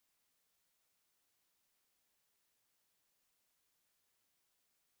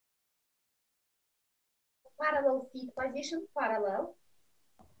Parallel feet position, parallel.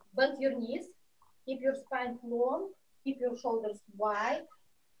 Bend your knees. Keep your spine long. Keep your shoulders wide.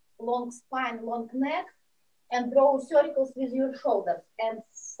 Long spine, long neck. And draw circles with your shoulders. And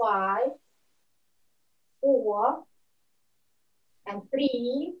 5, 4, and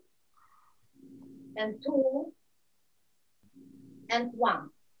 3, and 2, and 1.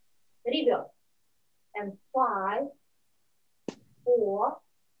 Reverse. And 5, 4,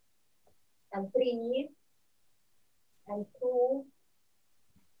 and 3, and 2,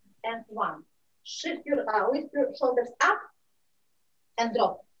 and 1. Shift your, lift your shoulders up, and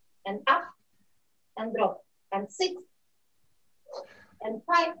drop, and up, and drop, and 6, and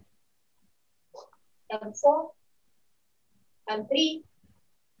 5, and 4, and 3,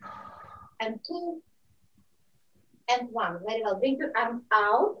 and 2, and 1. Very well. Bring your arms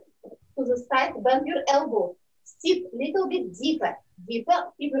out to the side. Bend your elbows. Sit a little bit deeper.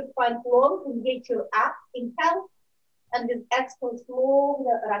 Deeper. Keep your spine long. Engage your abs. Inhale. And with exhale,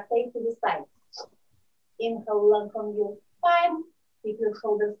 slowly rotate to the side. Inhale, lengthen your spine. Keep your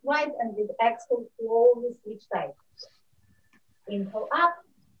shoulders wide. And with exhale, slowly switch sides. Inhale up.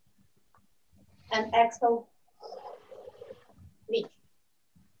 And exhale. Switch.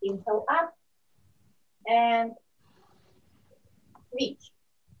 Inhale up. And switch.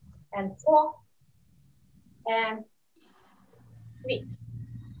 And 4. And switch.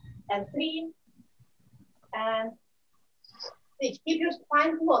 And 3. And switch. Keep your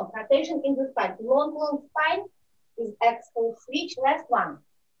spine long. Rotation in the spine. Long spine is exhale, switch. Last one.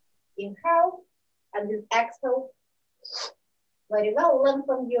 Inhale. And with exhale. Very well.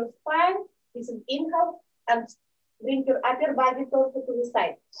 Lengthen your spine. This is inhale. And bring your upper body torso to the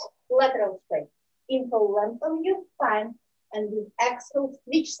side. Lateral straight. Inhale, lengthen your spine. And with exhale,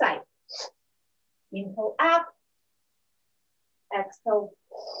 switch side. Inhale up. Exhale,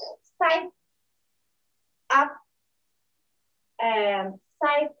 side. Up. And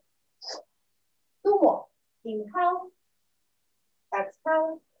side. 2 more. Inhale.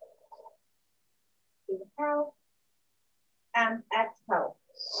 Exhale. Inhale. And exhale.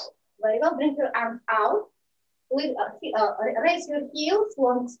 Very well. Bring your arms out. Raise your heels,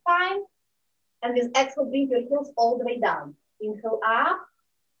 long spine. And with exhale, bring your heels all the way down. Inhale up,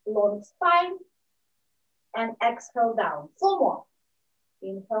 long spine. And exhale down. 4 more.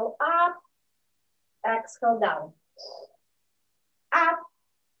 Inhale up, exhale down. Up,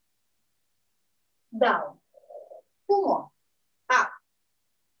 down. 2 more. Up,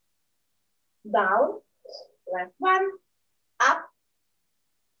 down. Last one. Up,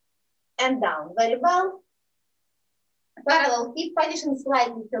 and down. Very well. Parallel hip position,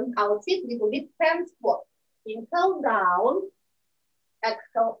 slightly turn out feet, little bit hand squat. Inhale down,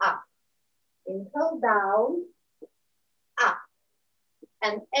 exhale up. Inhale down, up.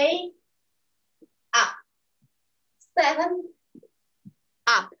 And 8, up. 7,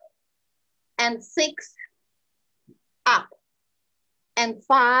 up. And 6, up. And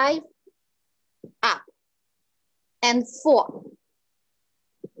 5, up. And 4,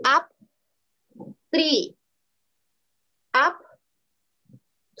 up. 3, up.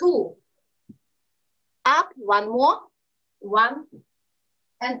 2, up. 1 more. 1,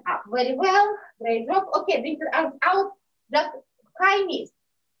 and up. Very well. Great job. Okay, bring your arms out. Just high knees.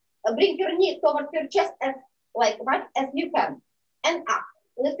 Bring your knees towards your chest as much as you can. And up.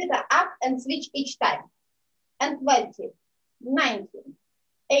 Lift it up and switch each time. And 20, 19,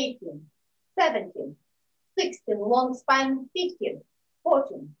 18, 17, 16, long spine, 15,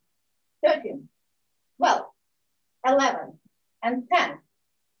 14, 13, 12, 11, and 10,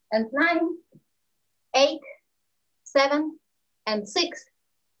 and 9, 8, 7, and 6,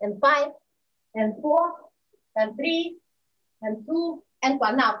 and 5, and 4, and 3, and 2, and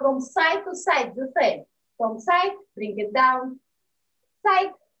 1. Now, from side to side, the same. From side, bring it down,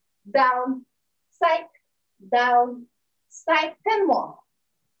 side, down, side, down, side. 10 more.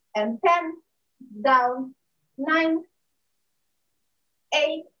 And 10, down, 9,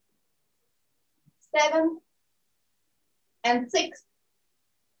 8, 7, and 6,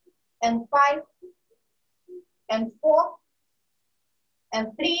 and 5, and 4,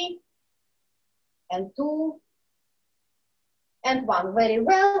 and 3, and 2, and 1. Very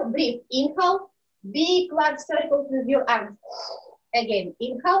well. Breathe. Inhale. Big large circles with your arms. Again.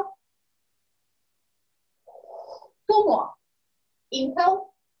 Inhale. 2 more.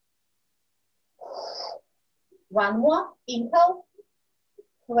 Inhale. 1 more. Inhale.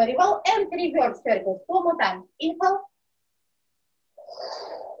 Very well. And reverse circles. 2 more times. Inhale.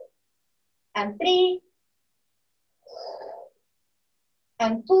 And 3.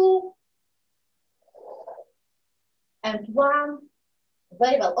 And 2. And 1.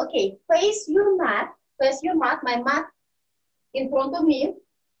 Very well. Okay. Face your mat. Face your mat, my mat in front of me.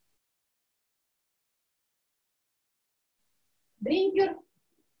 Bring your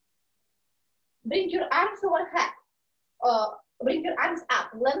arms overhead. Bring your arms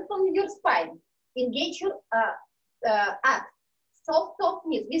up. Lengthen your spine. Engage your abs. Soft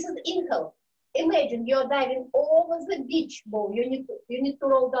knees. This is inhale. Imagine you're diving over the beach ball. You need to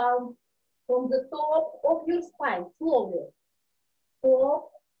roll down from the top of your spine slowly.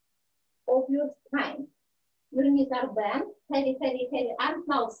 Top of your spine. Your knees are bent. Heavy, heavy, heavy arms.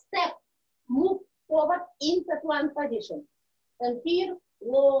 Now step. Move forward into plank position. And here,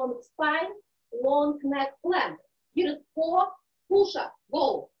 long spine, long neck, plank. Here is 4 push-up.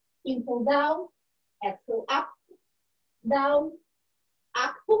 Go. Inhale down, exhale up, down,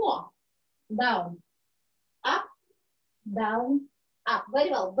 up. 2 more. Down, up, down, up.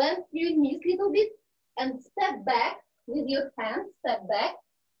 Very well. Bend your knees a little bit and step back with your hands. Step back.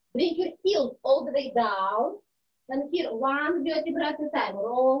 Bring your heels all the way down. And here, 1 vertebra at a time.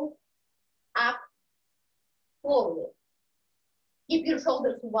 Roll up, slowly. Keep your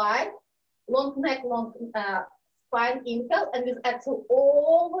shoulders wide, long neck, long spine, inhale, and with exhale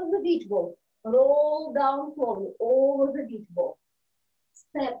over the beach ball. Roll down slowly over the beach ball.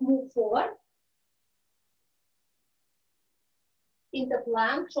 Step, move forward. Into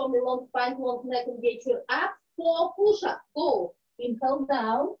plank, show me long spine, long neck, engage your abs. 4 push-up. Go. Inhale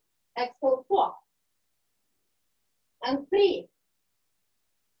down, exhale 4. And 3.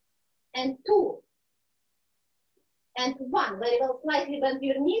 And 2. And 1. Very well. Slightly bend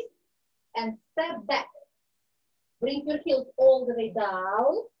your knees and step back. Bring your heels all the way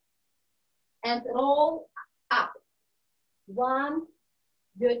down and roll up. 1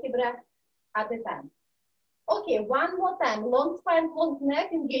 vertebra at a time. Okay, 1 more time. Long spine, long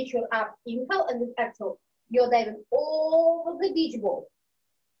neck. Engage your abs. Inhale and with exhale. You're diving over the beach ball.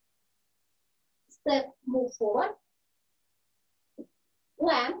 Step, move forward.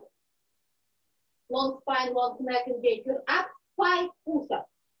 Plank. Long spine, long neck, engage your abs. 5 push-ups.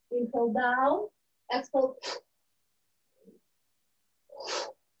 Inhale down, exhale.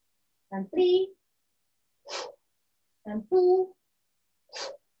 And 3. And 2.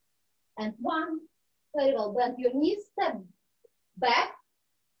 And 1. Very well. Bend your knees, step back.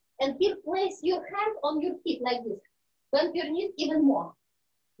 And here, place your hand on your feet like this. Bend your knees even more.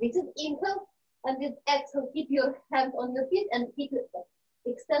 This is inhale. And with exhale, keep your hand on your feet and keep it,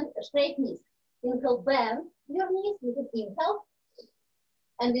 extend straight knees. Inhale, bend your knees with an inhale.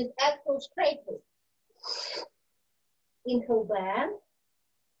 And with exhale, straight knees. Inhale, bend.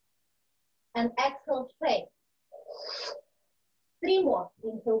 And exhale, straight. 3 more.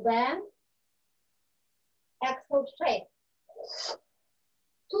 Inhale, bend. Exhale, straight.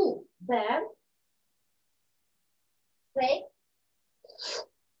 2, bend. Straight.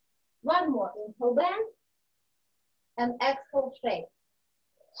 1 more. Inhale, bend. And exhale, straight.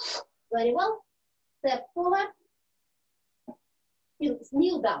 Very well. Step forward.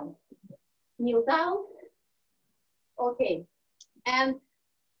 Kneel down. Kneel down. Okay. And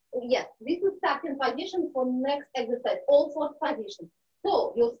yes, this is starting position for next exercise. All 4 positions.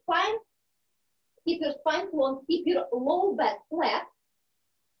 So your spine, keep your spine long, keep your low back flat,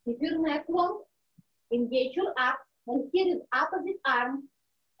 keep your neck long, engage your abs, and here is opposite arm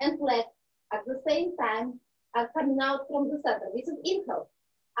and leg at the same time are coming out from the center. This is inhale.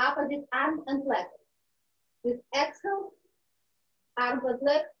 Opposite arm and leg. With exhale, arm and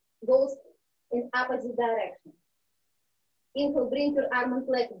leg goes in opposite direction. Inhale, bring your arm and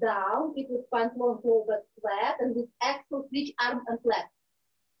leg down. Keep your spine long, low back flat. And with exhale, switch arm and leg.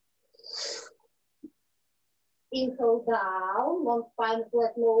 Inhale down, long spine,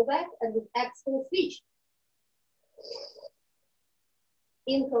 flat, low back. And with exhale, switch.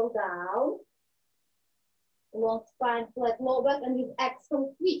 Inhale down, long spine, flat, low back. And with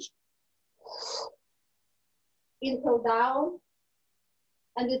exhale, switch. Inhale down.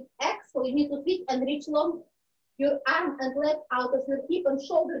 And with exhale, you need to switch and reach long your arm and leg out of your hip and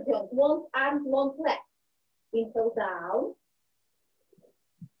shoulder joint. Long arm, long leg. Inhale down.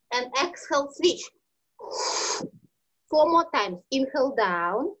 And exhale, switch. 4 more times. Inhale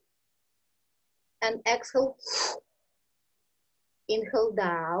down. And exhale. Inhale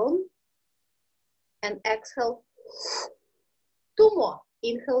down. And exhale. 2 more.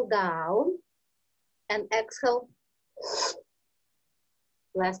 Inhale down. And exhale.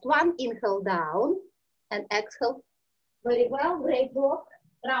 Last one. Inhale down. And exhale. Very well. Great block.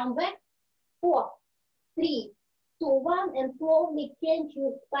 Round back. 4, 3, 2, 1. And slowly change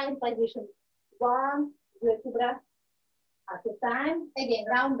your spine position. 1 vertebra at a time. Again,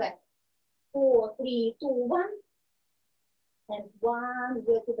 round back. 4, 3, 2, 1. And 1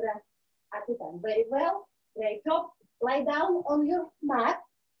 vertebra At the time. Very well. Great job. Lie down on your mat.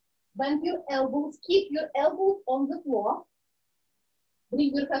 Bend your elbows. Keep your elbows on the floor.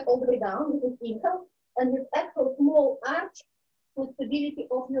 Bring your head all the way down with the ankle. And with exhale, small arch for stability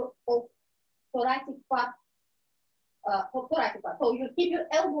of your thoracic part. So you keep your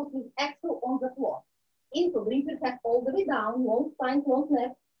elbows with exhale on the floor. Inhale, bring your head all the way down. Long spine, long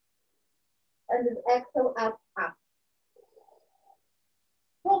neck. And with exhale, up, up.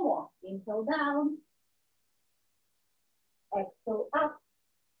 4 more. Inhale down. Exhale up.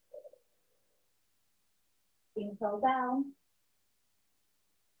 Inhale down.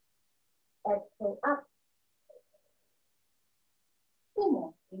 Exhale up. 2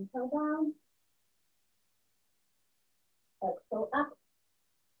 more. Inhale down. Exhale up.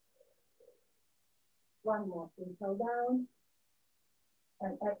 1 more. Inhale down.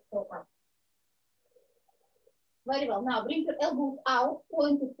 And exhale up. Very well. Now bring your elbows out,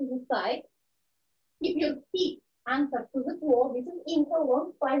 pointed to the side. Keep your feet anchored to the floor. This is inhale,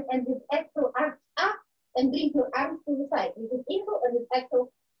 long spine, and with exhale, arch up, and bring your arms to the side. This is inhale, and with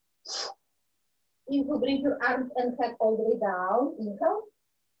exhale, inhale, bring your arms and head all the way down. Inhale,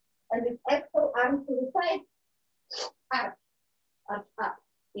 and with exhale, arms to the side. Arch, arch up.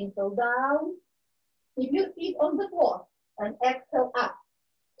 Inhale down. Keep your feet on the floor, and exhale up.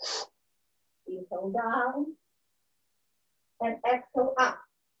 Inhale down. And exhale up.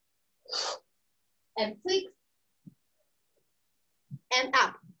 And 6. And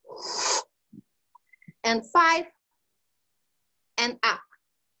up. And 5. And up.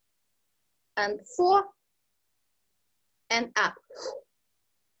 And 4. And up.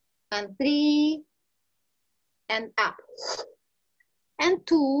 And 3. And up. And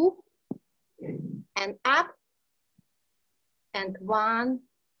 2. And up. And 1.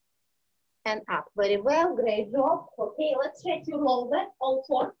 And up. Very well, great job. Okay, let's stretch your low back, all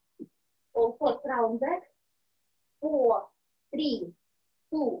four round back. 4, 3,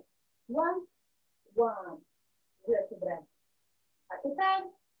 2, 1, 1. Dirty breath. At a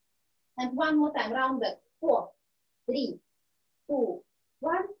time. And one more time, round back. 4, 3, 2,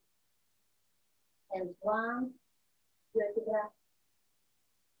 1. And 1. Dirty breath.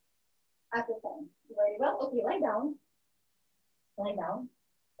 At a time. Very well. Okay, lie down. Lie down.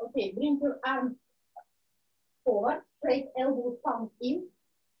 Okay, bring your arms forward, straight elbows palms in,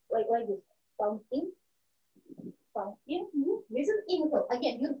 like this, palms in, palms in. This is inhale.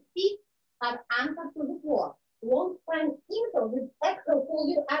 Again, your feet are anchored to the floor. Long spine inhale, with exhale, pull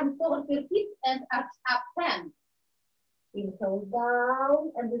your arms over your feet and arch up 10. Inhale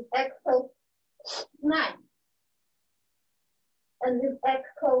down, and with exhale, 9. And with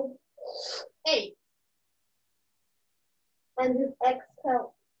exhale, 8. And with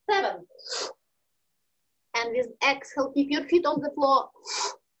exhale, 7. And with exhale, keep your feet on the floor.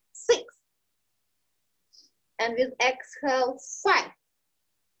 6. And with exhale, 5.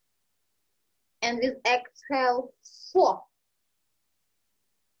 And with exhale, 4.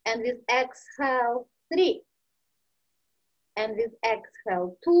 And with exhale, 3. And with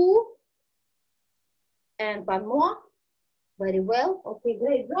exhale, 2. And 1 more. Very well. Okay,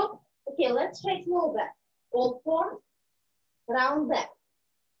 great job. Okay, let's stretch low back. All 4. Round back.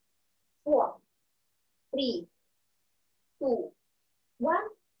 4, 3, 2, 1.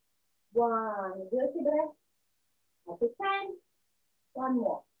 1. Dirty breath. At a time. 1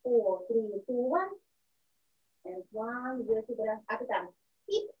 more. 4, 3, 2, 1. And 1. Dirty breath. At a time.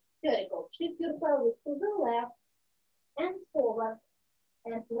 Keep vertical. Shift your pelvis to the left and forward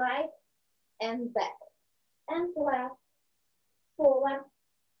and right and back and left, forward,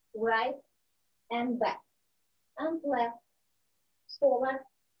 right and back and left, forward,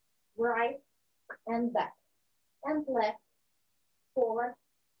 right and back and left, forward,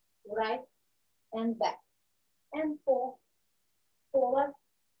 right and back and forward,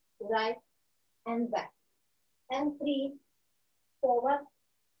 right and back and 3, forward,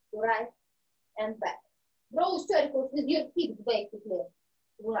 right and back. Draw circles with your feet basically.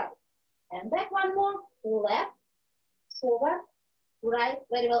 Right and back. 1 more. Left, forward, right,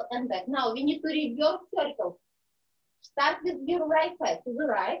 very well, and back. Now we need to reverse circles. Start with your right side to the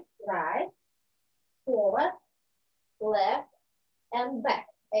right, right, forward, left, and back.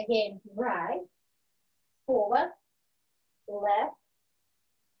 Again, right, forward, left,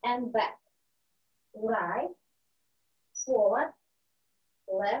 and back. Right, forward,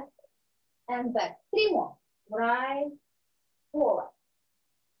 left, and back. 3 more. Right, forward,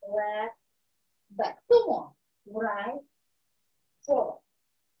 left, back. 2 more. Right, forward,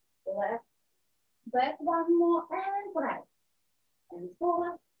 left, back. 1 more, and right, and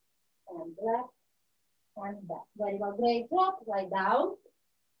forward, and left, and back. Very well, great job. Lie down.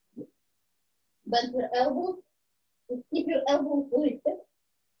 Bend your elbows. Keep your elbows lifted.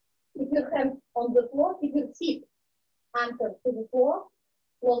 Keep your hands on the floor. Keep your feet anchored to the floor.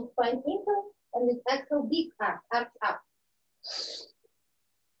 Long spine inhale. And with exhale, big arch up.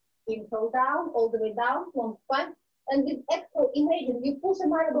 Inhale down, all the way down, long spine. And with exhale, imagine you push a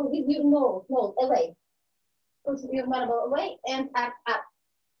marble with your nose away. Push your marble away and arch up.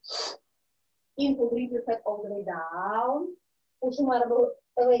 Inhale, bring your head all the way down. Push a marble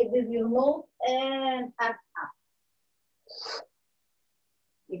away with your nose and arch up.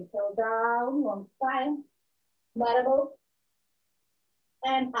 Inhale down, long spine, marble,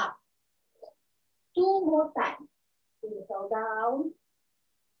 and up. 2 more times. Inhale down,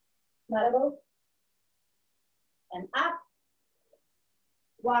 marble, and up.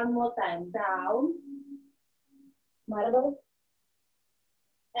 1 more time, down, marble,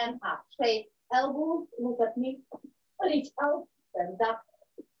 and up. Straight elbows, look at me, reach out, stand up,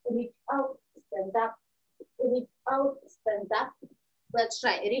 reach out, stand up, reach out, stand up. Let's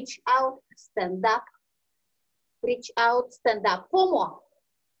try, reach out, stand up, reach out, stand up. 4 more.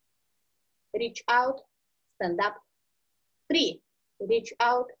 Reach out, stand up. 3, reach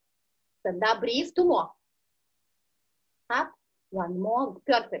out, stand up, breathe. 2 more. Up, 1 more,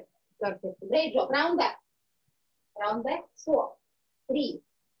 perfect, perfect. Great job, round back. Round back, 4, 3,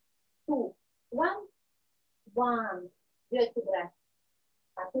 2, 1, 1. Dirty breath.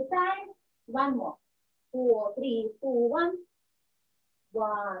 At a time, 1 more. 4, 3, 2, 1.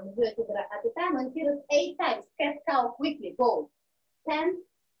 1. Dirty breath at a time. And here is 8 times. Cat cow quickly. Go. 10,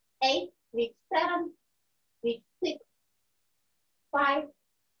 8, reach 7, reach 6, 5,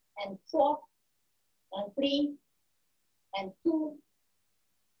 and 4, and 3, and 2,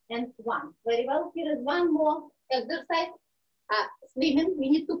 and 1. Very well. Here is 1 more exercise. Swimming, we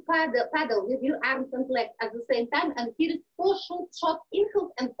need to paddle with your arms and legs at the same time. And here is 4 short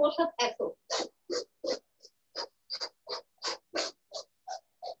inhales and 4 short exhales.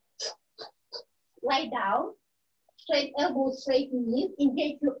 Lie down, straight elbows, straight knees,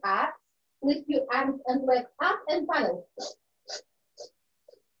 engage your abs, lift your arms and legs up and paddle.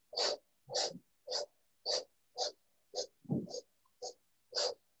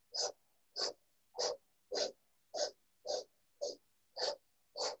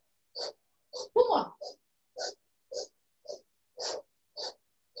 Two more.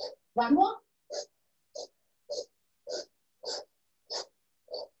 1 more.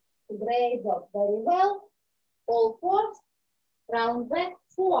 Great job, very well. All 4s, round back,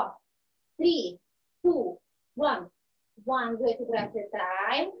 4, 3, 2, 1. 1 dirty breath at a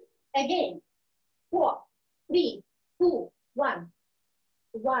time. Again, 4, 3, 2, 1.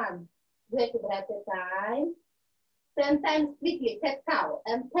 1 dirty breath at a time. 10 times quickly, cat cow,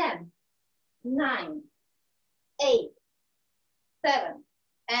 and 10, 9, 8, 7,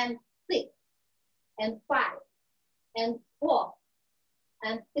 and 6, and 5, and 4,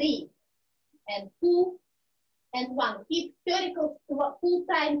 and 3, and 2, and 1. Keep circles 2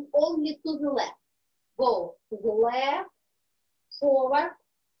 times only to the left. Go to the left, forward,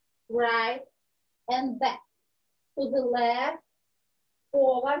 right, and back. To the left,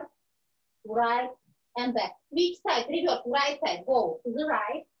 forward, right, and back. Which side? Reverse, right side. Go to the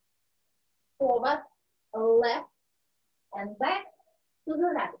right, forward, left, and back. To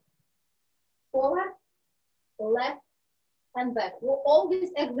the right, forward, left, and back. All these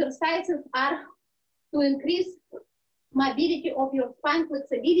exercises are to increase mobility of your spine,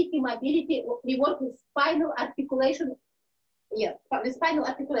 flexibility, mobility. We work with spinal articulation. Yeah, with spinal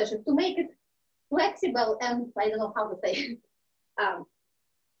articulation to make it flexible and I don't know how to say,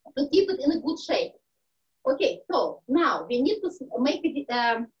 to keep it in a good shape. Okay, so now we need to make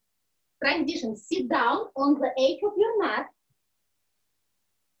a transition. Sit down on the edge of your mat.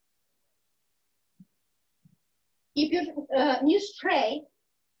 Keep your knees straight.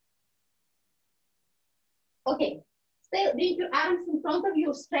 Okay, bring your arms in front of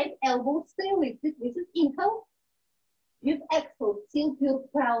you, straight elbows, stay lifted. This is inhale. With exhale, tilt your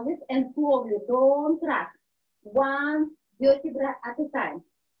pelvis and slowly, don't rush. 1 dirty breath at a time.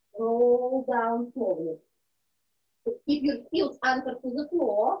 Roll down slowly. So keep your heels anchored to the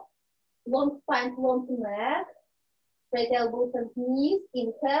floor. Long spine, long neck. Straight elbows and knees.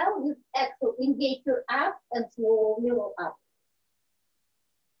 Inhale. With exhale, engage your abs and slowly roll up.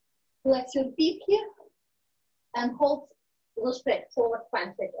 Flex your feet here and hold the stretch. Forward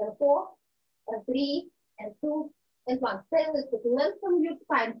spine stretch. And 4, and 3, and 2, and 1. Stay lifted. Lengthen your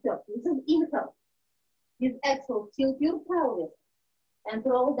spine first. This is inhale. With exhale, tilt your pelvis and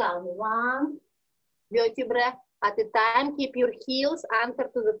roll down. 1 dirty breath at a time. Keep your heels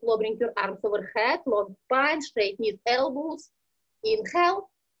anchored to the floor. Bring your arms overhead. Long spine, straight knees, elbows. Inhale.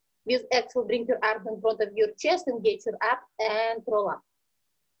 With exhale, bring your arms in front of your chest, engage your abs and roll up.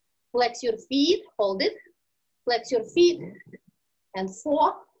 Flex your feet, hold it. Flex your feet, and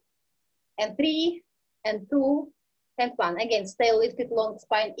 4, and 3, and 2, and 1. Again, stay lifted, long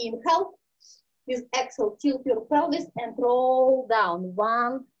spine, inhale. With exhale, tilt your pelvis and roll down.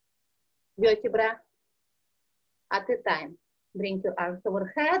 1 vertebra at a time. Bring your arms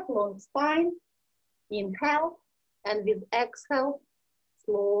overhead, long spine, inhale, and with exhale,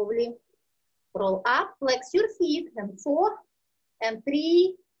 slowly roll up, flex your feet, and 4, and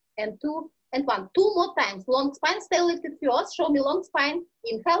 3, and 2, and 1. 2 more times, long spine, stay lifted first, show me long spine,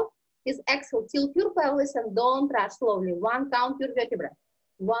 inhale, with exhale, tilt your pelvis and don't rush, slowly, 1 count your vertebra,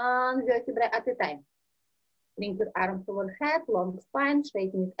 1 vertebra at a time. Bring your arms overhead, long spine,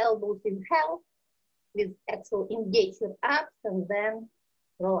 straighten with elbows, inhale, with exhale, engage your abs, and then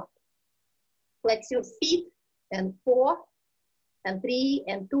roll up. Flex your feet, and 4, and 3,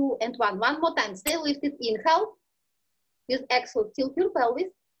 and 2, and 1. 1 more time, stay lifted, inhale, with exhale, tilt your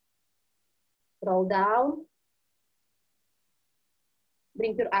pelvis, roll down,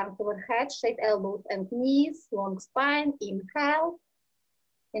 bring your arms overhead, straight elbows and knees, long spine, inhale,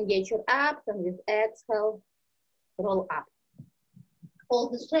 engage your abs, and with exhale, roll up.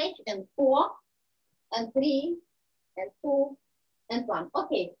 Hold the stretch, and 4, and 3, and 2, and 1.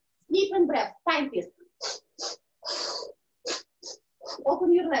 Okay, sleep and breath, time piece.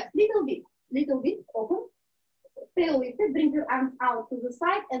 Open your legs, little bit, open. Stay lifted, bring your arms out to the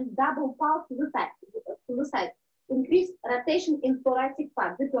side and double pulse to the side. Increase rotation in thoracic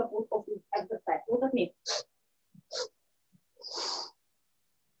part, the purpose of this exercise. Look at me.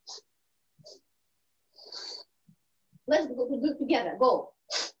 Let's go to do it together, go.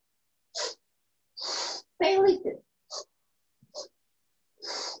 Stay lifted.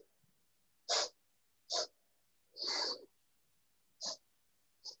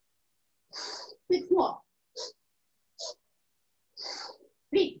 6 more.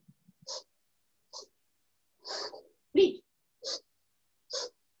 3. Reach.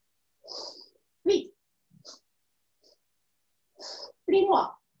 3 more.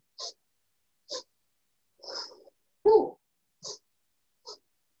 2.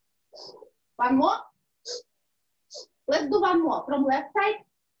 1 more. Let's do 1 more from left side.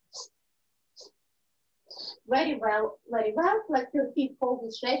 Very well, very well. Flex your feet, hold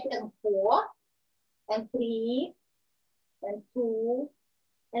the stretch, and 4, and 3, and 2,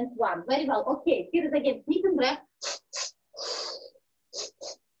 and 1. Very well. Okay, here is again, deep in breath.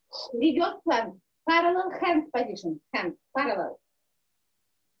 Reverse plank, parallel hand position, hands parallel.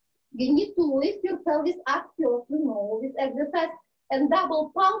 You need to lift your pelvis up close to know this exercise and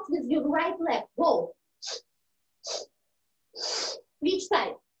double pulse with your right leg. Go. Which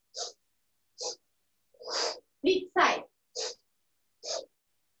side? Which side?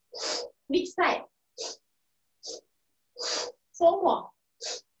 Which side? 4 more.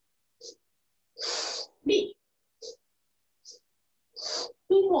 3.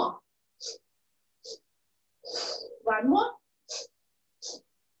 2 more. 1 more.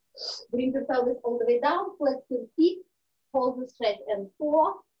 Bring the pelvis all the way down, flex your feet, hold the stretch, and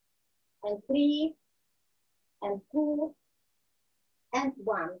 4, and 3, and 2, and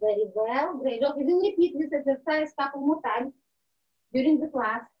 1. Very well, great job. We will repeat this exercise a couple more times during the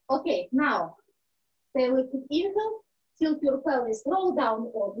class. Okay, now, stay lifted, inhale, tilt your pelvis, roll down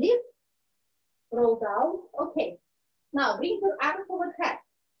or lift, roll down. Okay, now bring your arms overhead,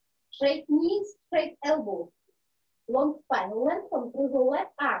 straight knees, straight elbows, long spine, lengthen through the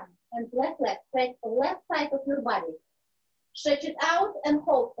left arm and left leg, stretch the left side of your body. Stretch it out and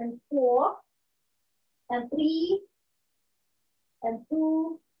hold, and 4, and 3, and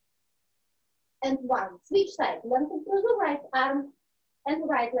 2, and 1. Switch side, lengthen through the right arm and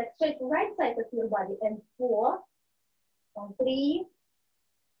right leg, stretch the right side of your body, and 4, and 3,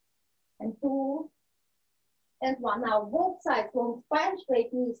 and 2, and 1. Now both sides, long spine,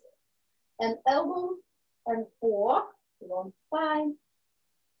 straight knees and elbows, and 4, long spine,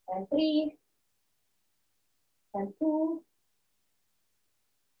 and 3, and 2,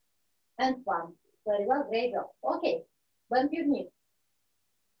 and 1. Very well, great job. Okay, bend your knees.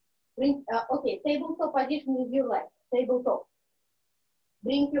 Bring, okay, tabletop position with your legs, tabletop.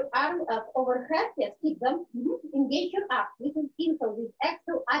 Bring your arms up overhead, yes, keep them. Engage your abs. This is inhale, with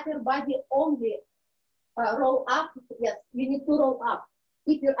exhale, upper body only. Roll up, yes, you need to roll up.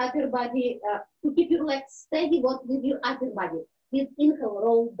 Keep your upper body, to keep your legs steady with your upper body. With inhale,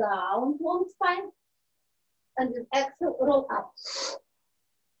 roll down, long spine. And with exhale, roll up.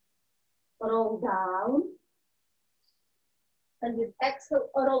 Roll down. And with exhale,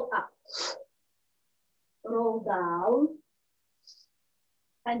 roll up. Roll down.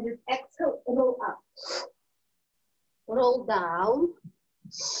 And with exhale, roll up. Roll down.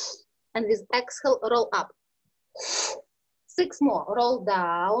 And with exhale, roll up. 6 more. Roll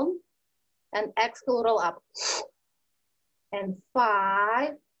down. And exhale, roll up. And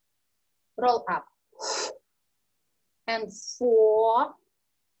 5. Roll up. And 4.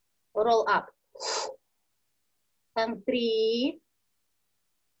 Roll up. And 3.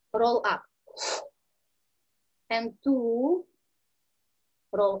 Roll up. And 2.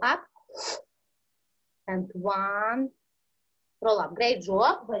 Roll up. And 1. Roll up. Great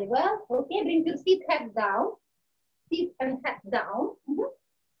job. Very well. Okay, bring your feet, head down. Feet and head down.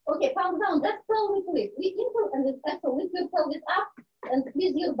 Okay, palms down. Just pelvic lift. We inhale and with exhale, lift your pelvis up and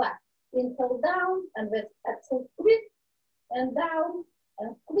squeeze your back. Inhale down and with exhale, squeeze and down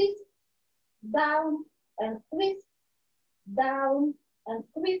and squeeze, down and squeeze, down and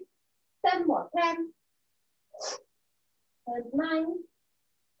squeeze. 10 more. 10 and 9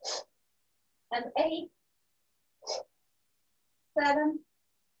 and 8, 7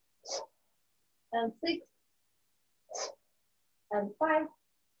 and 6 and 5,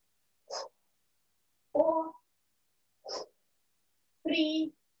 4,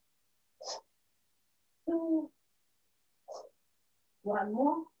 3, 2, 1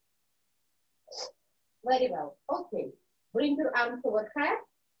 more. Very well. Okay. Bring your arms overhead.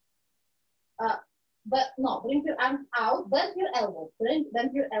 Bring your arms out. Bend your elbow.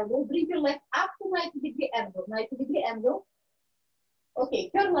 Bend your elbow. Bring your leg up to 90-degree angle. 90-degree angle. Okay.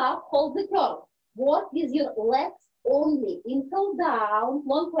 Curl up. Hold the curl. Work with your legs only. Inhale down.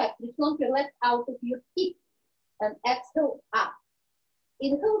 Long legs. Reach long your legs out of your feet. And exhale up.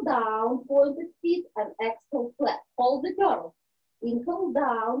 Inhale down. Pointed feet. And exhale flat. Hold the curl. Inhale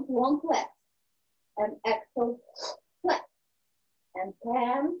down. Long legs. And exhale flat. And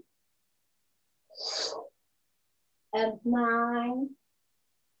 10. And 9.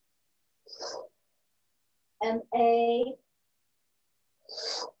 And 8.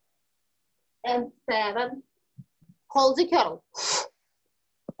 And 7. Hold the curl.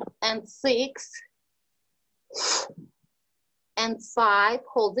 And 6. And 5.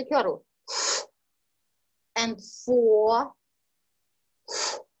 Hold the curl. And 4.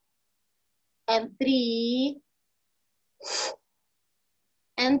 And 3.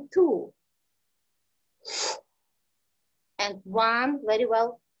 And 2. And 1. Very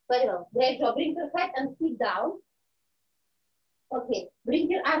well. Very well. Great job. Bring your head and feet down. Okay.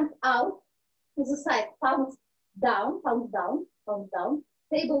 Bring your arms out to the side. Palms down. Palms down. Palms down.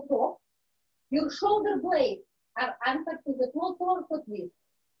 Tabletop. Your shoulder blades are anchored to the floor foot width.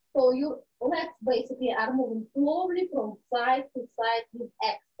 So your legs basically are moving slowly from side to side with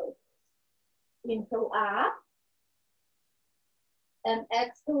exhale. Inhale up. And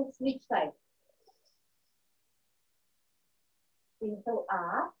exhale, switch side. Inhale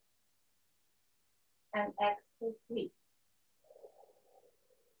up. And exhale, switch.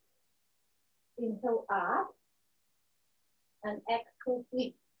 Inhale up. And exhale,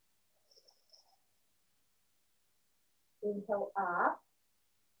 switch. Inhale up.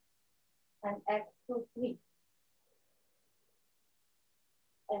 And exhale, switch.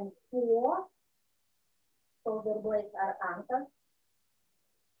 And 4. Shoulder blades are anchored.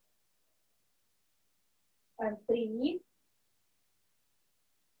 And 3.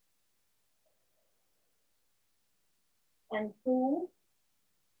 And 2.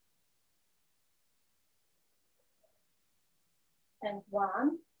 And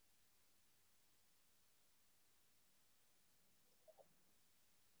 1.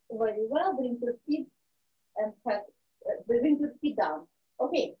 Very well. Bring your feet and bring your feet down.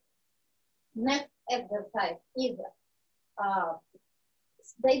 Okay. Next exercise is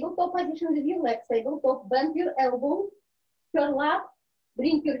tabletop position with your legs. Tabletop. Bend your elbows. Curl up.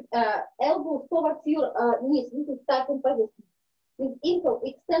 Bring your elbows towards your knees. This is starting position. With inhale,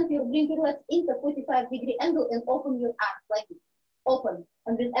 bring your legs into 45-degree angle and open your arms like this. Open.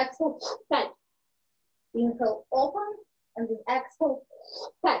 And with exhale, touch. Inhale, open. And with exhale,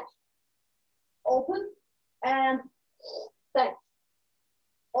 touch. Open and touch.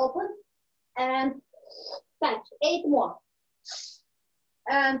 Open and touch. 8 more.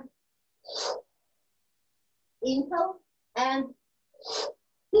 And inhale and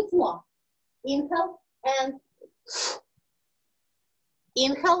 6 more. Inhale and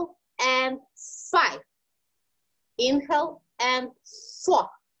 5. Inhale and 4.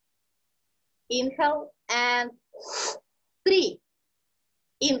 Inhale and 3.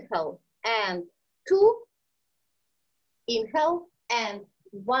 Inhale and 2. Inhale and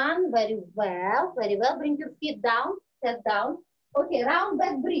 1. Very well. Very well. Bring your feet down. Head down. Okay, round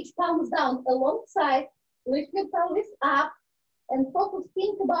back bridge. Palms down alongside. Lift your pelvis up And focus,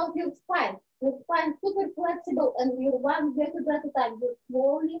 think about your spine. Your spine super flexible, and your one vertebra at a time. You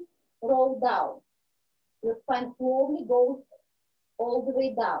slowly roll down. Your spine slowly goes all the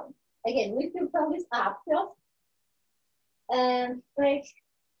way down. Again, lift your pelvis up first and stretch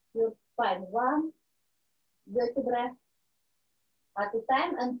your spine one vertebra at a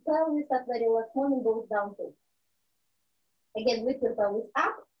time, and pelvis at very last moment goes down too. Again, lift your pelvis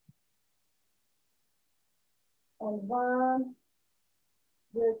up and one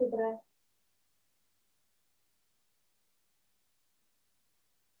vertebra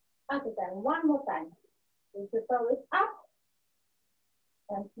at a time. One more time. Lift your pelvis up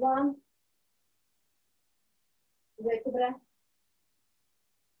and one vertebra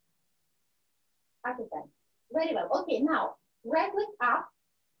at a time. Very well. Okay, now right leg up,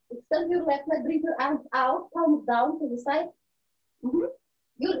 extend your left leg, bring your arms out, palms down to the side.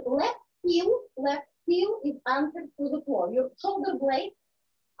 Your left heel is anchored to the floor. Your shoulder blades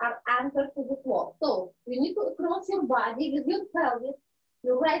are anchored to the floor. So you need to cross your body with your pelvis.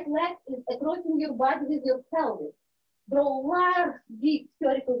 Your right leg is crossing your body with your pelvis. Draw large, deep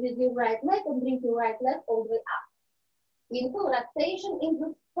circle with your right leg and bring your right leg all the way up. Inhale, rotation in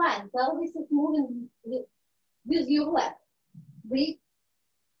the spine. Pelvis is moving with your left. Breathe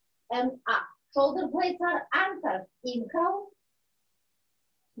and up. Shoulder blades are anchored. Inhale,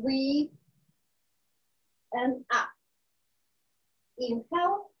 breathe and up.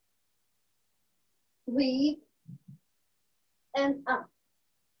 Inhale, breathe and up.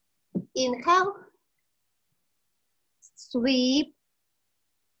 Inhale, sweep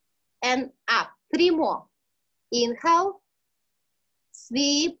and up. 3 more. Inhale,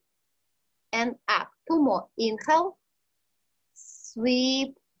 sweep and up. 2 more. Inhale,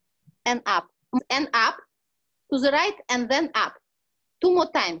 sweep and up. And up to the right and then up. 2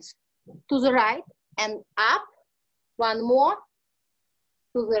 more times. To the right and up. 1 more.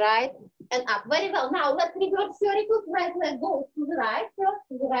 To the right and up. Very well. Now let's reverse circle. Right leg goes to the right. First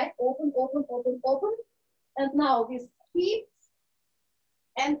to the right. Open, open, open, open. And now with hips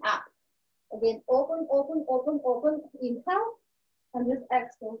and up. Again, open, open, open, open. Inhale. And with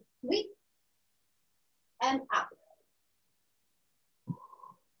exhale, sweep and up.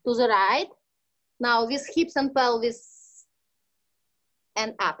 To the right. Now with hips and pelvis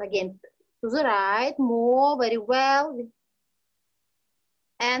and up. Again, to the right. More. Very well.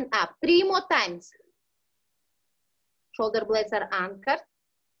 And up. 3 more times. Shoulder blades are anchored.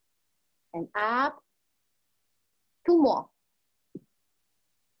 And up. 2 more.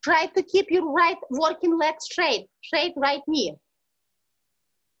 Try to keep your right working leg straight. Straight right knee.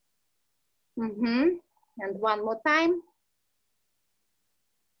 And 1 more time.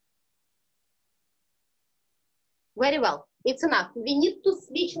 Very well. It's enough. We need to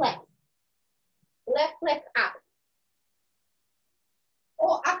switch legs. Left leg up.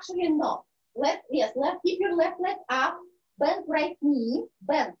 Oh, actually no. Left, yes, left. Keep your left leg up. Bend right knee.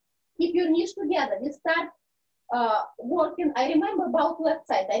 Bend. Keep your knees together. We start working. I remember about left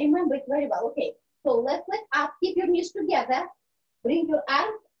side. I remember it very well. Okay. So left leg up. Keep your knees together. Bring your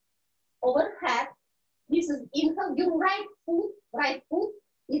arm overhead. This is inhale. Your right foot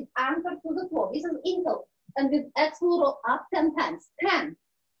is anchored to the floor. This is inhale. And with exhale, roll up 10 times. 10.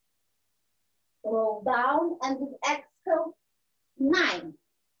 Roll down, and with exhale, 9.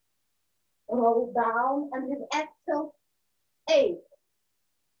 Roll down, and with exhale, 8.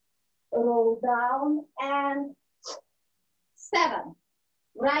 Roll down, and 7.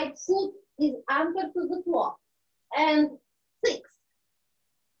 Right foot is anchored to the floor. And 6.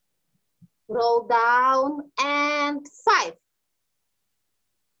 Roll down, and 5.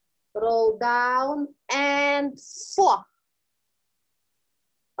 Roll down, and 4.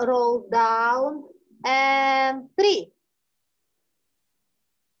 Roll down, and 3.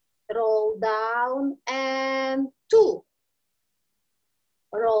 Roll down, and 2.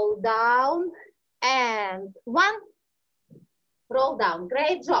 Roll down, and 1. Roll down.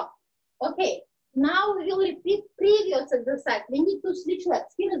 Great job. Okay, now we will repeat previous exercise. We need to switch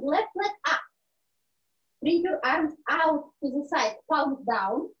legs. Here is left leg up. Bring your arms out to the side, palms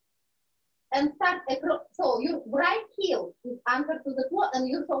down. And start across. So your right heel is anchored to the floor and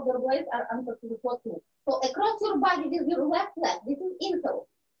your shoulder blades are anchored to the floor too. So across your body with your left leg. This is inhale.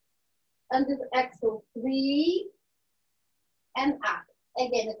 And this exhale. Sweep and up.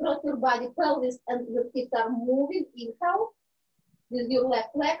 Again, across your body, pelvis and your hips are moving. Inhale. With your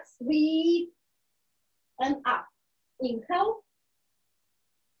left leg. Sweep and up. Inhale.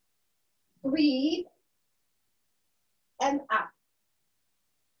 Sweep and up.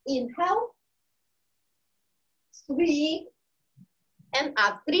 Inhale. Sweep and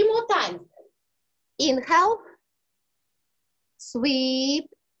up. 3 more times. Inhale, sweep,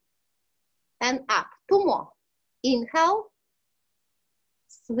 and up. 2 more. Inhale,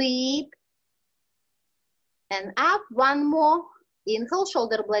 sweep, and up. 1 more. Inhale,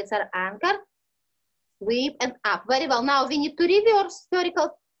 shoulder blades are anchored. Sweep and up. Very well. Now we need to reverse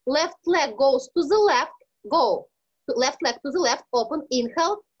spherical. Left leg goes to the left. Go. Left leg to the left. Open.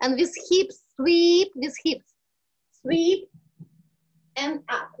 Inhale. And with hips, sweep. With hips. Sweep and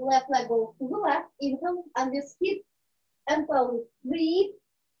up. Left leg goes to the left. Inhale. And with hips and pelvis. Sweep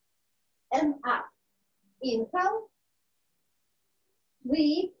and up. Inhale.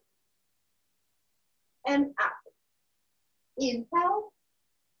 Sweep and up. Inhale.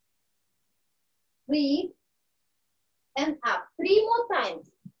 Sweep and up. 3 more times.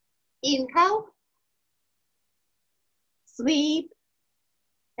 Inhale, sweep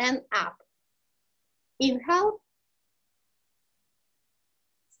and up. Inhale,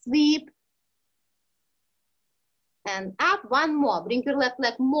 sweep and up. 1 more. Bring your left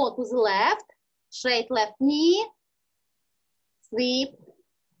leg more to the left. Straight left knee. Sweep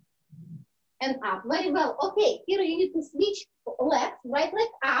and up. Very well. Okay, here you need to switch legs. Right leg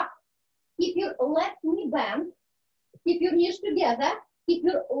up. Keep your left knee bent. Keep your knees together. Keep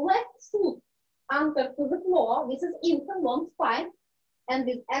your left foot anchored to the floor. This is inhale, long spine. And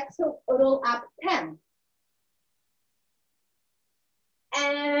with exhale, roll up 10.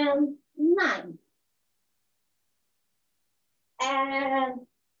 And 9. And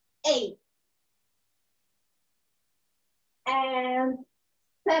 8. And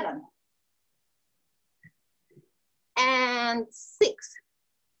 7. And 6.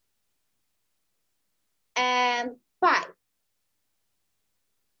 And 5.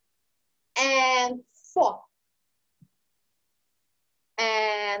 And 4.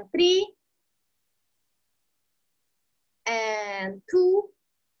 And 3. And 2.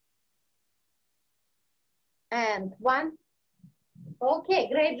 And 1. Okay,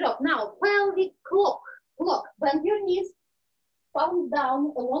 great job. Now, pelvic clock. Bend your knees, palms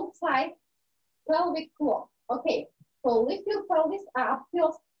down alongside pelvic clock. Okay, so lift your pelvis up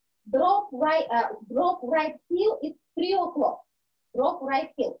first. Drop right heel, it's 3 o'clock. Drop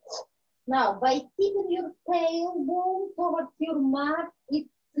right heel. Now, by keeping your tailbone towards your mat, it's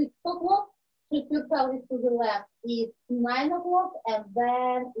 6 o'clock. Shift your pelvis to the left, it's 9 o'clock, and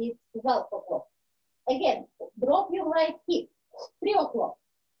then it's 12 o'clock. Again, drop your right hip, 3 o'clock.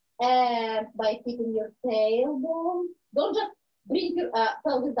 And by keeping your tailbone, don't just bring your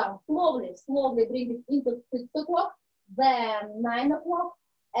pelvis down. Slowly bring it into 6 o'clock, then 9 o'clock,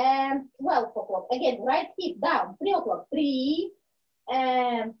 and 12 o'clock. Again, right hip down, 3 o'clock. 3,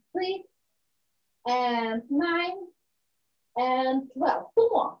 and 6, and 9, and 12. 2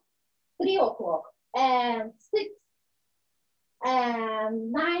 more. 3 o'clock, and 6,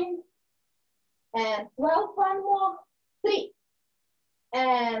 and 9, and 12. 1 more. 3,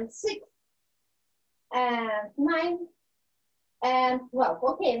 and 6, and 9, and 12.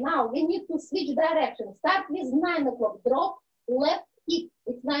 Okay, now we need to switch direction. Start with 9 o'clock. Drop left hip.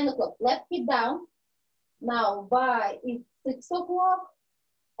 It's 9 o'clock. Left hip down. Now by it's 6 o'clock,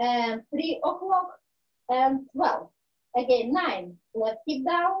 and 3 o'clock, and 12. Again, 9. Left hip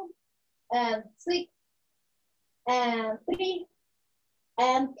down, and 6, and 3,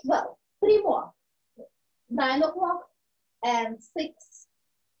 and 12. 3 more. 9 o'clock, and 6,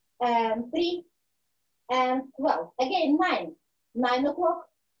 and 3, and 12. Again, 9. 9 o'clock,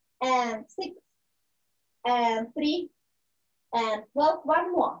 and 6, and 3, and 12.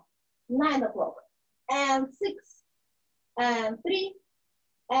 1 more. 9 o'clock, and 6, and 3,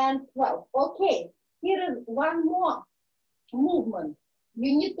 and 12. Okay, here is 1 more movement.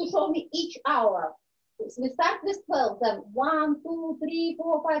 You need to show me each hour. So we start with 12, then 1, 2, 3,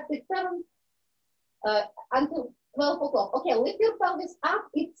 4, 5, 6, 7, until 12 o'clock. Okay, lift your pelvis up.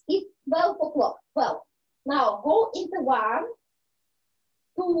 It's 12 o'clock. 12. Now go into 1,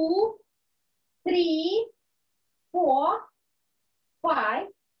 2, 3, 4, 5,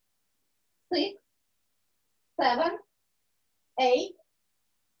 6, 7, 8,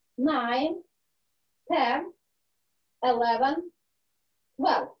 9, 10, 11,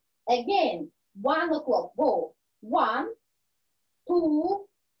 12. Again, 1 o'clock. Go. 1, 2,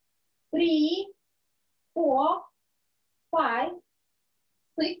 3, 4, 5,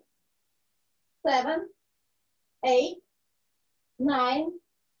 6, 7, 8, 9,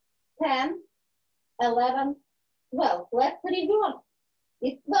 10, 11, 12. Let's reverse.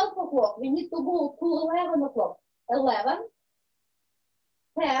 It's 12 o'clock. We need to go to 11 o'clock. 11,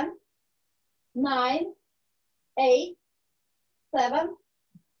 10, 9, 8, 7,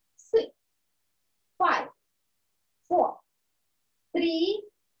 6, 5, 4, 3,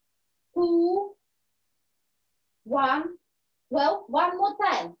 2, 1, 12, one more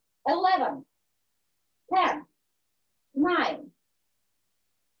time, 11, 10, 9,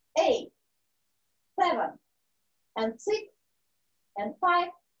 8, 7, and 6, and 5,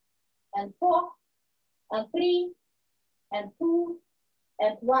 and 4, and 3, and 2,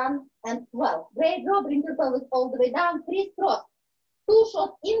 and 1, and 12. Great job, bring your pelvis all the way down, crisscross. 2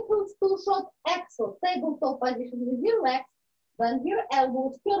 short inhales, 2 short exhales. Tabletop position with your legs. Bend your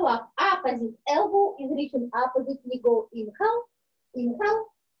elbows, curl up. Opposite elbow is reaching opposite. We go inhale, inhale,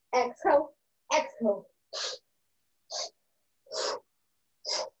 exhale, exhale.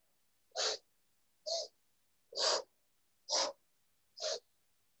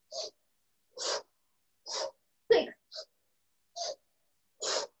 Six,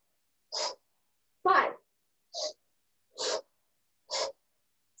 5,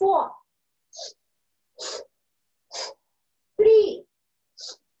 4, 3,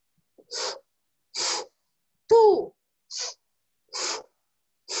 2,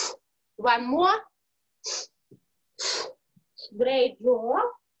 one more. Great job.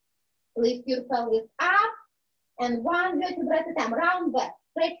 Lift your pelvis up and 1 vertebra at a time. Round back.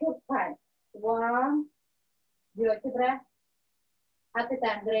 Stretch your spine. 1 vertebra at a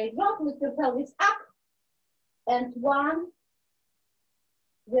time. Great job. Lift your pelvis up and 1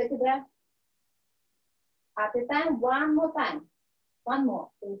 vertebra at a time. One more time. One more.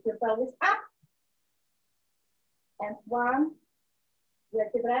 Lift your pelvis up and 1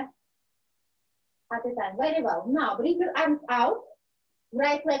 vertebra at a time. Very well. Now bring your arms out.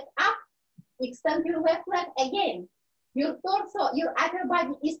 Right leg up. Extend your left leg again. Your torso, your upper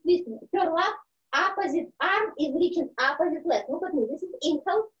body is twisting. Curl up. Opposite arm is reaching opposite leg. Look at me. This is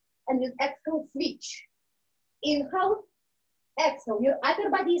inhale and with exhale switch. Inhale, exhale. Your upper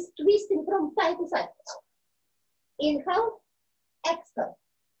body is twisting from side to side. Inhale, exhale.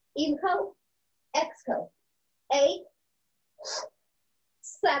 Inhale, exhale. 8,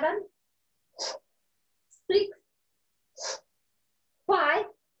 7, 6, 5,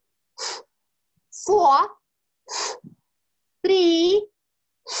 4, 3,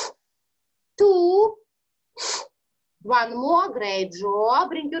 2, one more. Great job.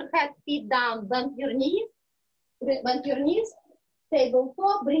 Bring your head, feet down, bend your knees. Bend your knees.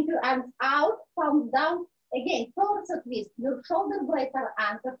 Tabletop. Bring your arms out, palms down. Again, torso twist. Your shoulder blades are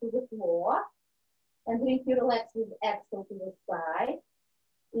anchored to the floor. And bring your legs with exhale to the side.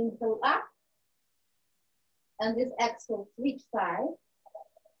 Inhale up. And this exhale, switch side.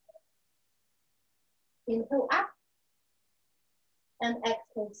 Inhale up. And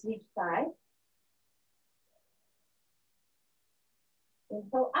exhale, switch side.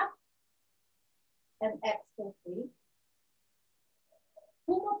 Inhale up. And exhale, switch.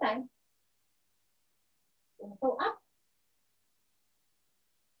 2 more times. Inhale up.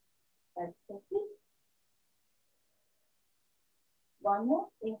 Exhale, switch. 1 more.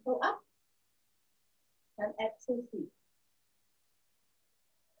 Inhale up. And exhale, switch.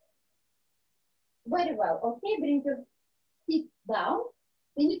 Very well. Okay, bring your feet down.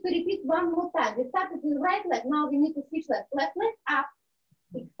 We need to repeat 1 more time. We started with right leg. Now we need to switch legs. Left leg up.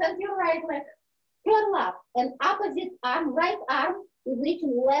 Extend your right leg. Curl up. And opposite arm, right arm is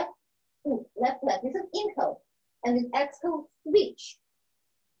reaching left foot, left leg. This is inhale. And with exhale, switch.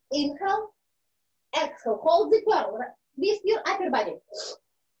 Inhale, exhale. Hold the curl. Twist your upper body.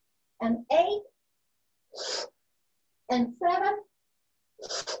 And 8, and 7,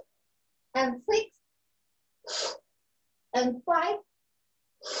 and 6, and 5,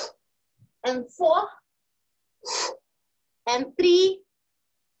 and 4, and 3,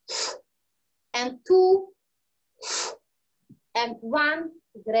 and 2, and 1.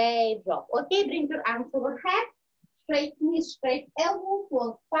 Great job. Okay, bring your arms overhead. Straight knees, straight elbows,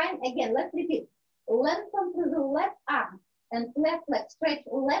 long spine. Again, let's repeat. Lengthen through the left arm and left leg. Stretch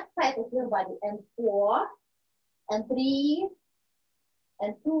left side of your body. And 4, and 3,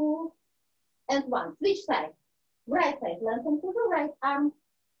 and 2, and 1. Switch side. Right side. Lengthen to the right arm.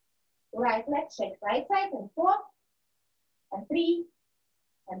 Right leg. Shake right side. And 4, and 3,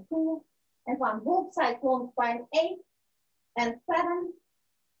 and 2, and 1. Both sides. Long spine. 8, and 7,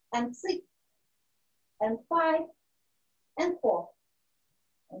 and 6, and 5, and 4,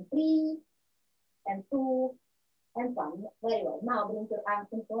 and 3, and 2, and 1. Very well. Now bring your arms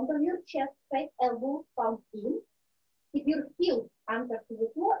in front of your chest, straight elbows, palms in. Keep your heels anchored to the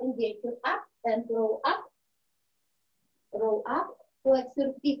floor. Engage your up and roll up. Roll up. Flex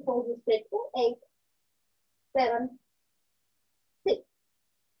your feet, hold you straight for 8, 7, 6,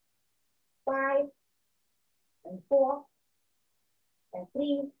 5, and 4, and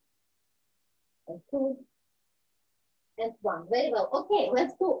 3, and 2, and 1. Very well. Okay,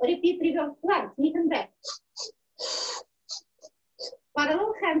 let's do repeat reverse plank, knee and back.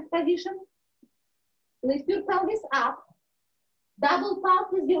 Parallel hands position. Lift your pelvis up. Double pulse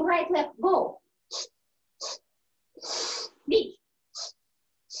with your right leg. Go. Switch.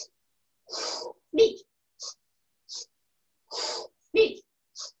 Switch. Switch.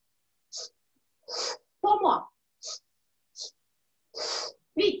 4 more.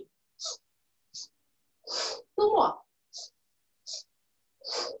 Switch. 2 more.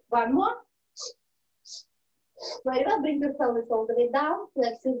 1 more. Very well. Bring your pelvis all the way down.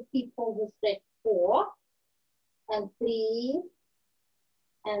 Flex your feet, hold the stretch. 4 and 3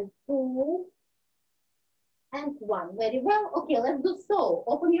 and 2 and 1. Very well. Okay, let's do so.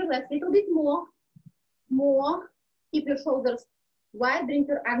 Open your legs a little bit more. More. Keep your shoulders wide. Bring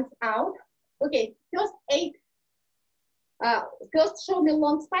your arms out. Okay, first 8. First show me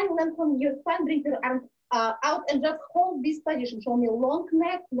long spine. Lengthen your spine. Bring your arms out and just hold this position. Show me long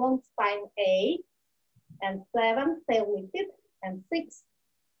neck, long spine. 8 and 7. Stay lifted. And 6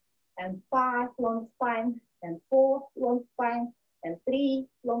 and 5. Long spine. And 4. Long spine. And 3.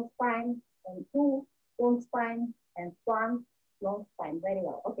 Long spine. And 2. Long spine. And 1. Long spine. Very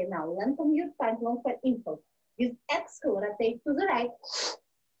well. Okay, now lengthen your spine. Long spine. Inhale. With exhale, rotate to the right.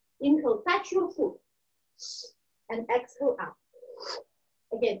 Inhale, touch your foot. And exhale up.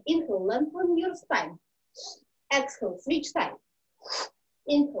 Again, inhale, lengthen your spine. Exhale, switch side.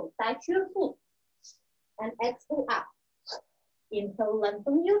 Inhale, touch your foot. And exhale up. Inhale,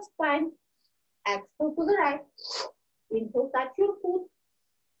 lengthen your spine. Exhale to the right. Inhale, touch your foot.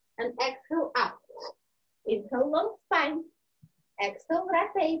 And exhale up. Inhale, long spine. Exhale,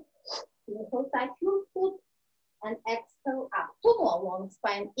 rotate. Inhale, touch your foot. And exhale up. 2 more long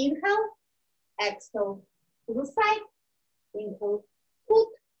spine. Inhale. Exhale to the side. Inhale, foot.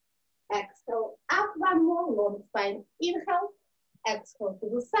 Exhale up. 1 more long spine. Inhale. Exhale to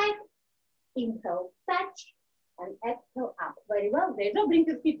the side. Inhale, touch. And exhale up. Very well. There you go. Bring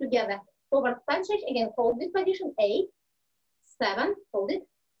your feet together. Forward spine stretch. Again, hold this position. 8, 7. Hold it.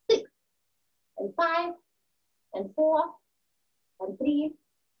 6 and 5 and 4 and 3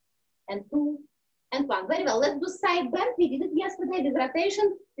 and 2 and 1. Very well. Let's do side bend. We did it yesterday with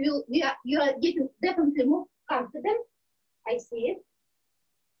rotation. You are getting definitely more confident. I see it.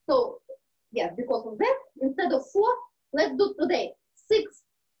 So, yes, because of that, instead of 4, let's do today 6.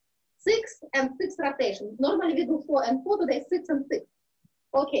 6 and 6 rotations. Normally we do 4 and 4. Today 6 and 6.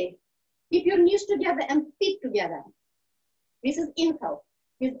 Okay. Keep your knees together and feet together. This is inhale.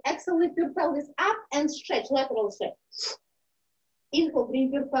 With exhale, lift your pelvis up and stretch, lateral stretch. Inhale,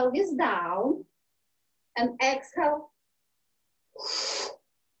 bring your pelvis down. And exhale.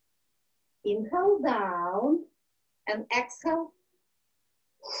 Inhale down. And exhale.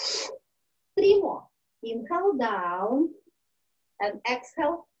 3 more. Inhale down. And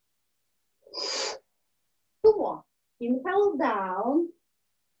exhale. 2 more. Inhale down.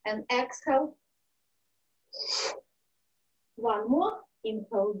 And exhale. 1 more.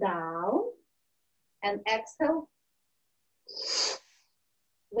 Inhale down. And exhale.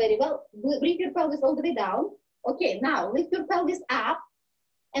 Very well. Bring your pelvis all the way down. Okay, now lift your pelvis up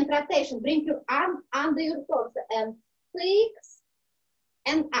and rotation. Bring your arm under your torso and 6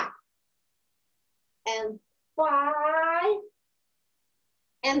 and up. And 5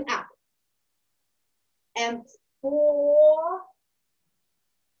 and up. And 4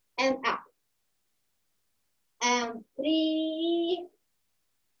 and up. And 3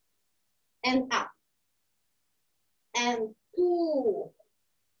 and up. And 2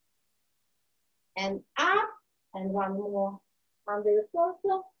 and up. And 1 more under your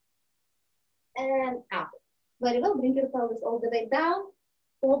torso and up. Very well. Bring your pelvis all the way down.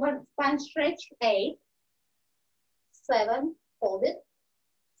 Forward spine stretch. 8, 7, hold it.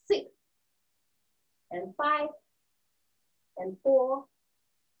 6 and 5 and 4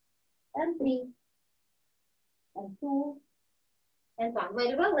 and 3 and 2 and 1.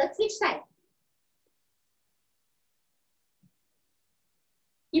 Very well. Let's switch side.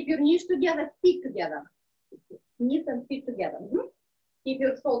 Keep your knees together, feet together. Knees and feet together. Keep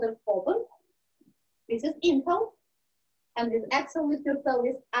your shoulders open. This is inhale. And with exhale, lift your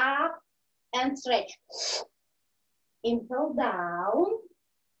pelvis up and stretch. Inhale down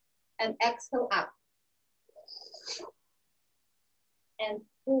and exhale up. And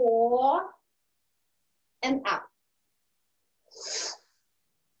 4 and up.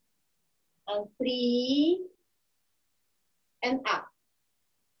 And 3 and up.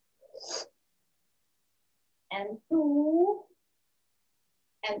 And 2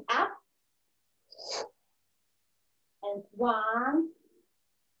 and up. And 1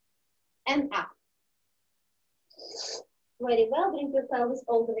 and up. Very well. Bring your pelvis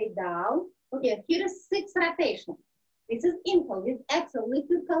all the way down. Okay, here is 6 rotations. This is inhale. With exhale, lift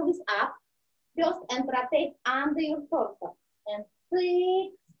your pelvis up first and rotate under your torso. And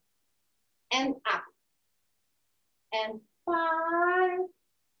 6 and up. And 5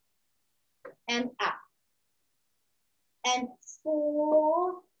 and up. And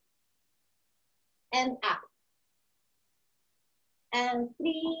 4 and up. And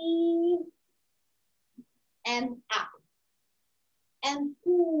 3 and up. And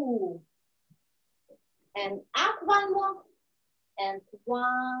 2 and up. One more. And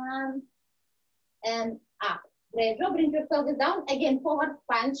 1 and up. Great job. Bring your pelvis down. Again, forward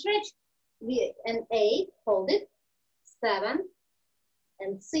spine stretch. And 8. Hold it. 7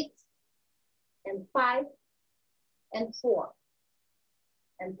 and 6 and 5 and 4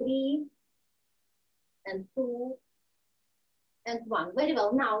 and 3 and 2 and 1. Very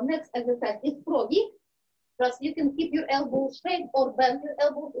well. Now, next exercise is froggy. Just you can keep your elbows straight or bend your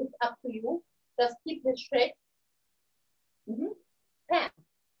elbows. It's up to you. Just keep it straight. 10,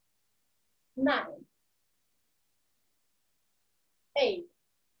 9, 8,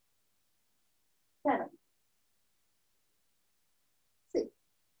 7, 6,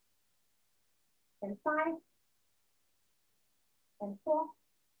 and 5, and 4,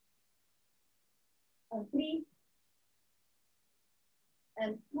 and 3,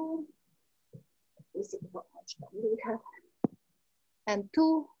 and 2. We see how much time we have. And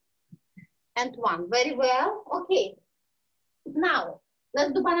 2, and 1. Very well. Okay. Now,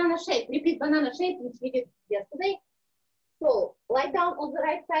 let's do banana shape. Repeat banana shape, which we did yesterday. So, lie down on the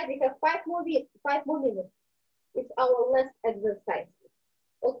right side. We have 5 more minutes. It's our last exercise.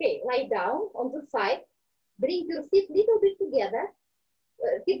 Okay, lie down on the side. Bring your feet a little bit together.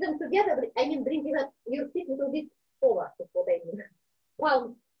 Keep them together. I mean, bring your feet a little bit forward. That's what I mean.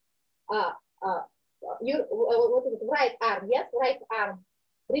 Palms, your right arm, yes, right arm.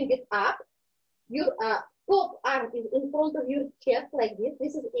 Bring it up. Your top arm is in front of your chest like this.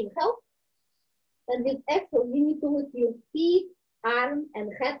 This is inhale. And with exhale, you need to lift your feet, arm,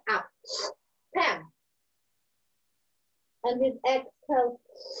 and head up. 10. And with exhale,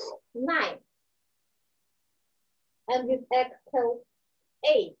 9. And with exhale,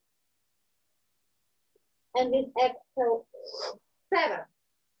 8. And with exhale, 7.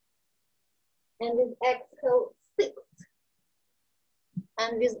 And with exhale, 6.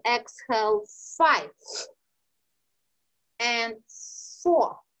 And with exhale, 5. And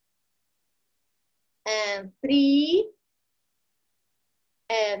 4. And 3.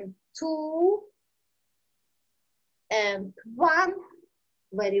 And 2. And 1.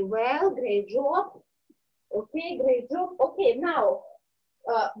 Very well. Great job. Okay, great job. Okay, now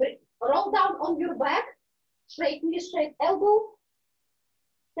roll down on your back. Straight knee, straight elbow.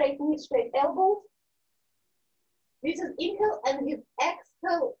 Straight knee, straight elbow. This is inhale, and with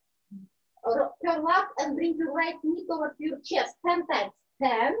exhale, curl up and bring your right knee towards your chest 10 times.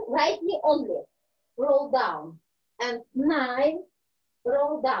 10, right knee only. Roll down. And 9,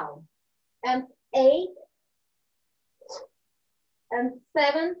 roll down. And 8, and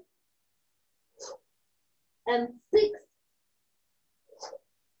 7, and 6,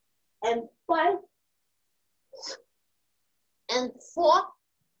 and 5, and 4,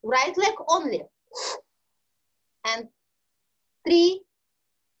 right leg only. And 3,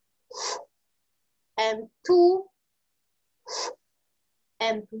 and 2,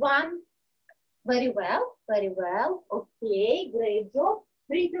 and 1. Very well, very well. Okay, great job.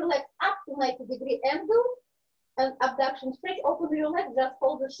 Bring your legs up to 90-degree angle. And abduction stretch. Open your legs, just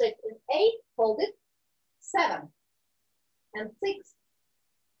hold the shape. In 8, hold it. 7, and 6,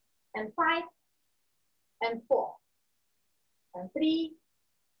 and 5, and 4, and 3,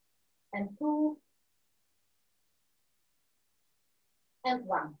 and 2, and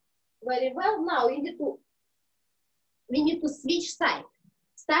 1. Very well. Now we need to switch side.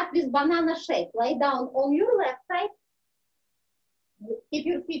 Start with banana shape. Lie down on your left side. Keep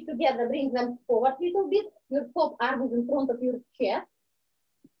your feet together. Bring them forward a little bit. Your top arm is in front of your chest.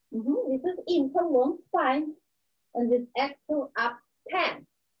 This is inhale, long spine. And with exhale, up 10.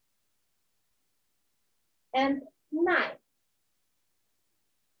 And 9.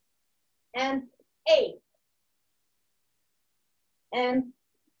 And 8. And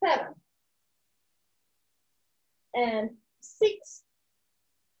 7. And 6.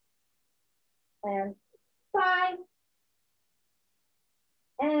 And 5.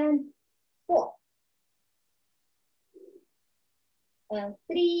 And 4. And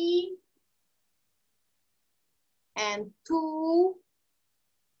 3. And 2.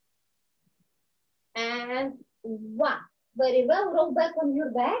 And 1. Very well. Roll back on your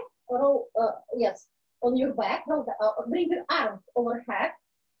back. Roll, yes, on your back. Roll, bring your arms overhead.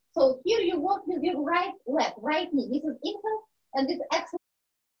 So here you work with your right leg, right knee. This is inhale, and this exhale.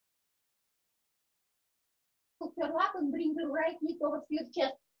 Curl up and bring your right knee towards your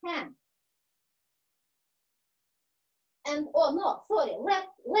chest, hand. And, oh no, sorry,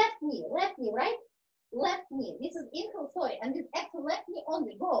 left knee, right? Left knee. This is inhale, sorry, and this exhale, left knee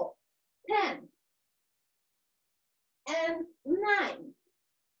only. Go. 10 and 9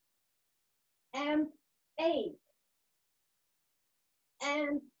 and 8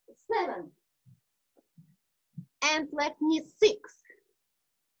 and 7 and left knee 6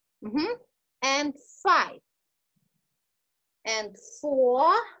 and 5 and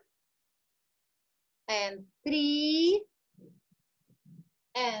 4 and 3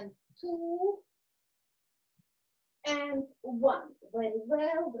 and 2 and 1. Very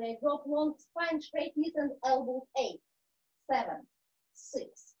well. Break up long spine, straight knees and elbows. 8, 7,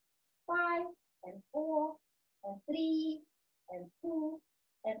 6, 5 and 4 and 3 and 2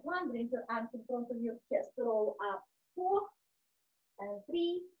 and 1. Bring your arms in front of your chest. Roll up. 4 and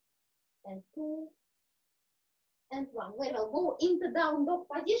 3 and 2 and 1. Very well. Go into down dog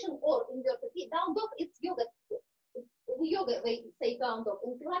position or inverted V. Down dog, it's yoga. In yoga, we say down dog.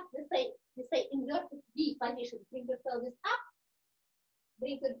 In Pilates, we say inverted V position. Bring your pelvis up.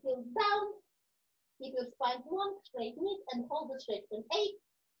 Bring your heels down. Keep your spine long, straight knees, and hold it straight. And 8,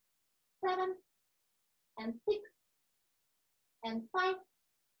 7, and 6, and 5.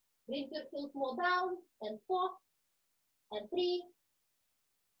 Bring your heels more down. And 4, and 3,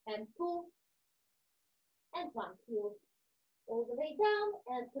 and 2, and 1. Heels all the way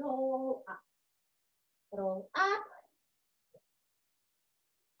down and roll up. Roll up.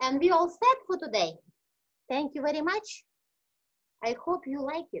 And we all set for today. Thank you very much. I hope you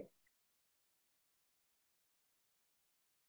like it.